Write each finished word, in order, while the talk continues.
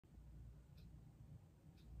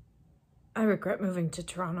I regret moving to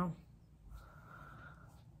Toronto.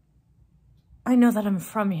 I know that I'm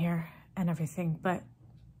from here and everything, but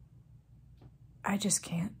I just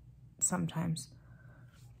can't sometimes.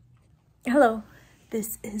 Hello,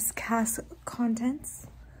 this is Cass Contents.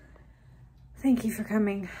 Thank you for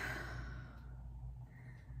coming.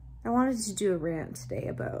 I wanted to do a rant today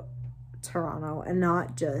about Toronto and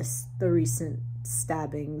not just the recent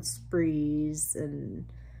stabbing sprees and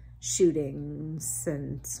shootings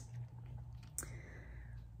and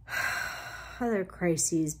other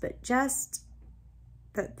crises, but just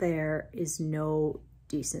that there is no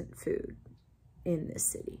decent food in this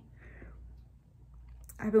city.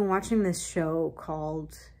 I've been watching this show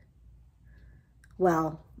called,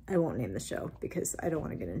 well, I won't name the show because I don't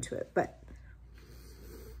want to get into it, but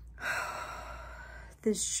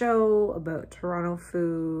this show about Toronto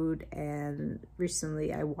food, and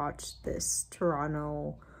recently I watched this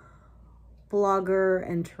Toronto blogger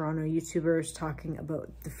and Toronto YouTubers talking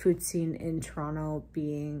about the food scene in Toronto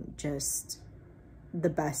being just the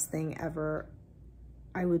best thing ever.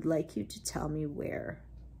 I would like you to tell me where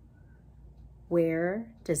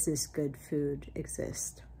does this good food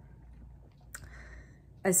exist?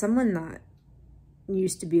 As someone that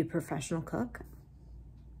used to be a professional cook,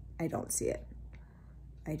 I don't see it.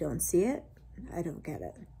 I don't see it. I don't get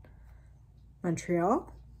it.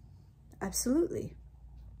 Montreal? Absolutely.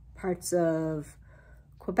 Parts of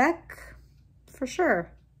Quebec? For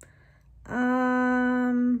sure.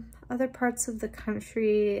 Other parts of the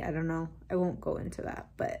country, I don't know. I won't go into that,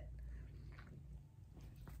 but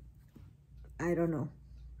I don't know.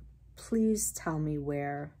 Please tell me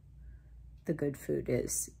where the good food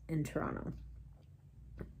is in Toronto.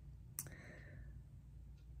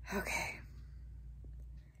 Okay.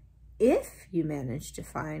 If you manage to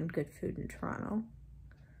find good food in Toronto,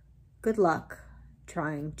 good luck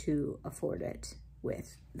trying to afford it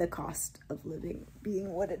with the cost of living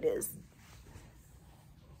being what it is.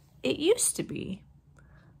 It used to be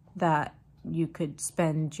that you could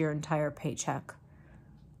spend your entire paycheck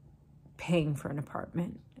paying for an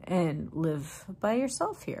apartment and live by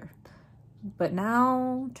yourself here. But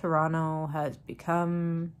now Toronto has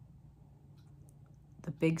become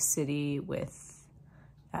the big city with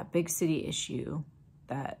that big city issue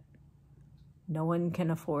that no one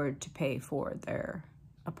can afford to pay for their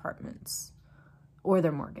apartments or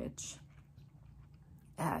their mortgage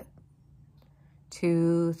at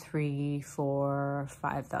 $2,000, $3,000, $4,000,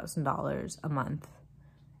 $5,000 a month.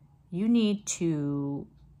 You need to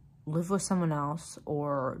live with someone else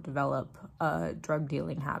or develop a drug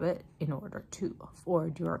dealing habit in order to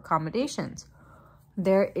afford your accommodations.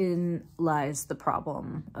 Therein lies the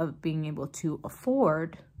problem of being able to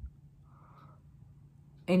afford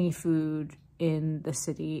any food in the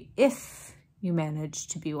city if you manage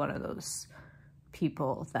to be one of those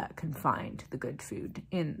people that can find the good food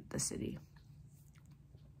in the city.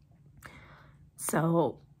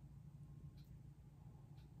 So,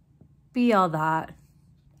 be all that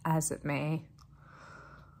as it may,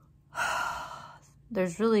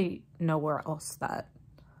 there's really nowhere else that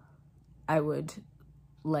I would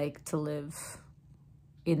like to live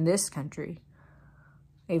in this country.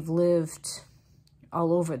 I've lived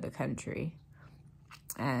all over the country,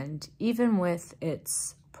 and even with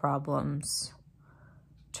its problems,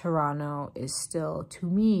 Toronto is still, to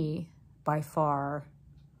me, by far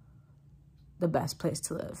the best place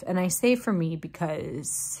to live. And I say for me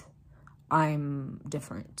because I'm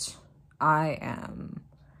different. I am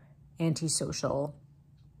antisocial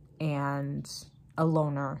and a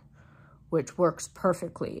loner, which works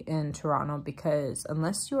perfectly in Toronto because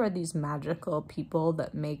unless you are these magical people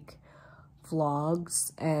that make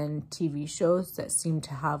vlogs and TV shows that seem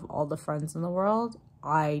to have all the friends in the world,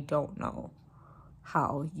 I don't know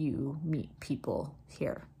how you meet people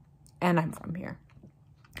here. And I'm from here.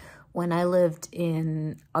 When I lived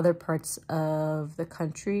in other parts of the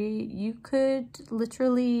country, you could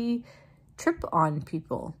literally trip on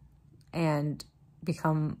people and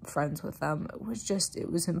become friends with them. It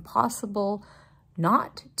was impossible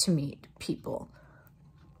not to meet people.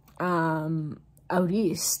 Out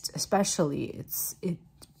east, especially,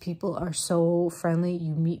 people are so friendly.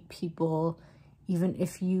 You meet people even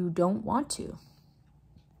if you don't want to.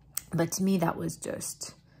 But to me, that was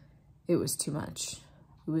just, it was too much.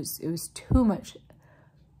 It was too much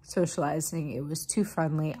socializing. It was too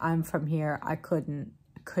friendly. I'm from here. I couldn't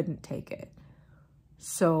take it.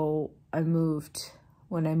 So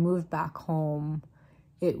when I moved back home,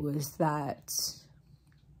 it was that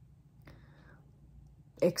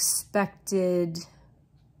expected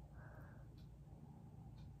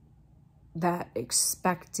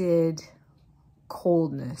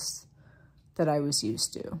coldness that I was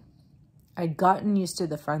used to. I'd gotten used to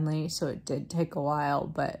the friendly, so it did take a while,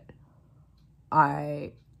 but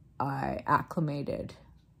I acclimated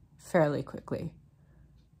fairly quickly.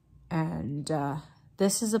 And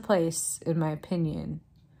this is a place, in my opinion,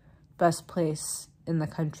 best place in the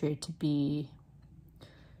country to be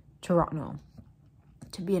Toronto,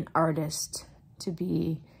 to be an artist, to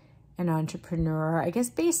be an entrepreneur. I guess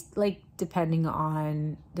based, like, depending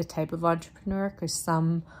on the type of entrepreneur, because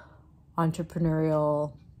some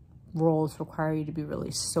entrepreneurial roles require you to be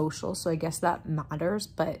really social, so I guess that matters,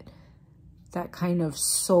 but that kind of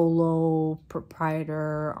solo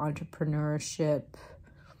proprietor entrepreneurship,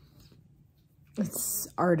 it's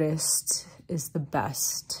artist is the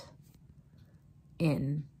best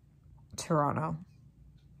in Toronto.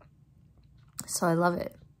 So I love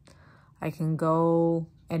it. I can go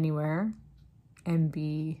anywhere and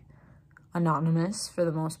be anonymous for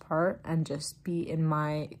the most part and just be in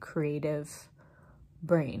my creative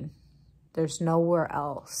brain. There's nowhere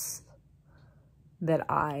else that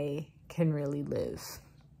I can really live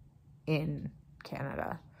in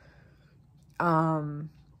Canada. The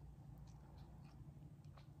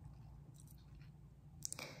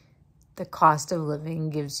cost of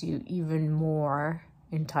living gives you even more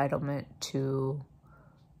entitlement to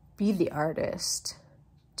be the artist,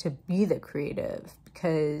 to be the creative,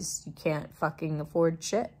 because you can't fucking afford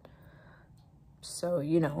shit. So,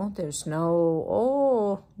 you know, there's no,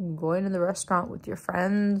 oh, going to the restaurant with your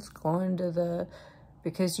friends,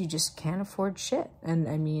 because you just can't afford shit. And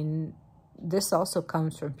I mean, this also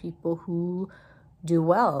comes from people who do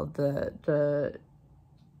well. The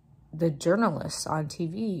journalists on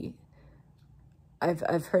TV,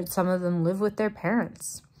 I've heard some of them live with their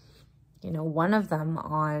parents. You know, one of them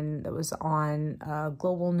that was on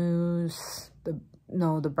Global News, the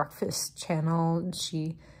Breakfast Channel, and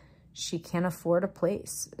she can't afford a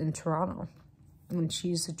place in Toronto, and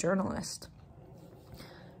she's a journalist.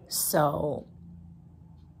 So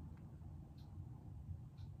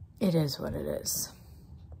it is what it is.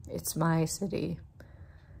 It's my city,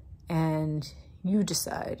 and you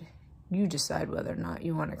decide whether or not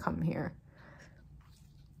you want to come here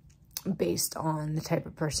based on the type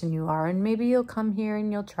of person you are. And maybe you'll come here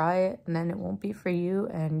and you'll try it, and then it won't be for you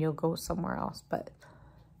and you'll go somewhere else. But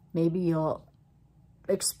maybe you'll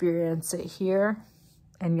experience it here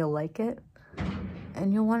and you'll like it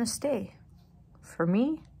and you'll want to stay. For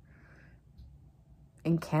me,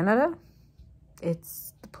 in Canada,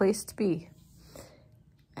 it's the place to be.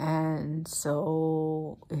 And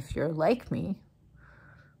so if you're like me,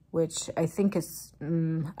 which I think is,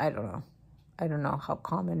 I don't know how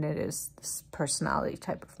common it is, this personality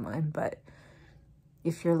type of mine, but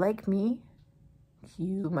if you're like me,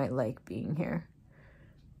 you might like being here.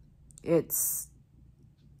 It's,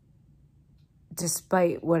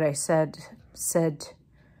 despite what I said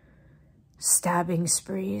stabbing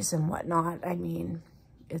sprees and whatnot, I mean,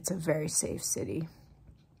 it's a very safe city.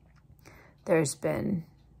 There's been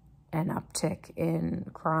an uptick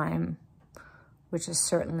in crime, which is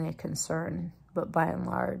certainly a concern, but by and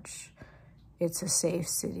large, it's a safe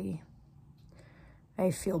city.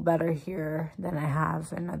 I feel better here than I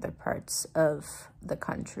have in other parts of the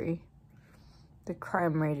country. The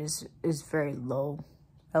crime rate is very low,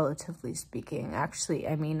 relatively speaking. Actually,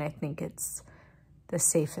 I mean, I think it's the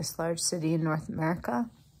safest large city in North America.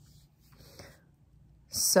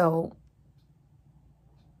 So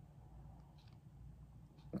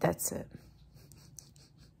that's it.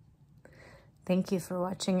 Thank you for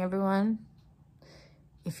watching, everyone.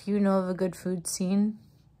 If you know of a good food scene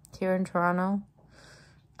here in Toronto,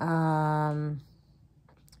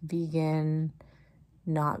 vegan,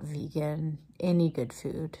 not vegan, any good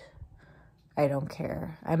food, I don't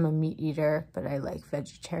care. I'm a meat eater, but I like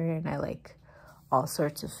vegetarian. I like all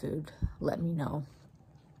sorts of food. Let me know.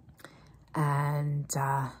 And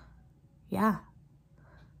yeah,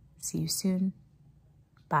 see you soon.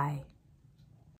 Bye.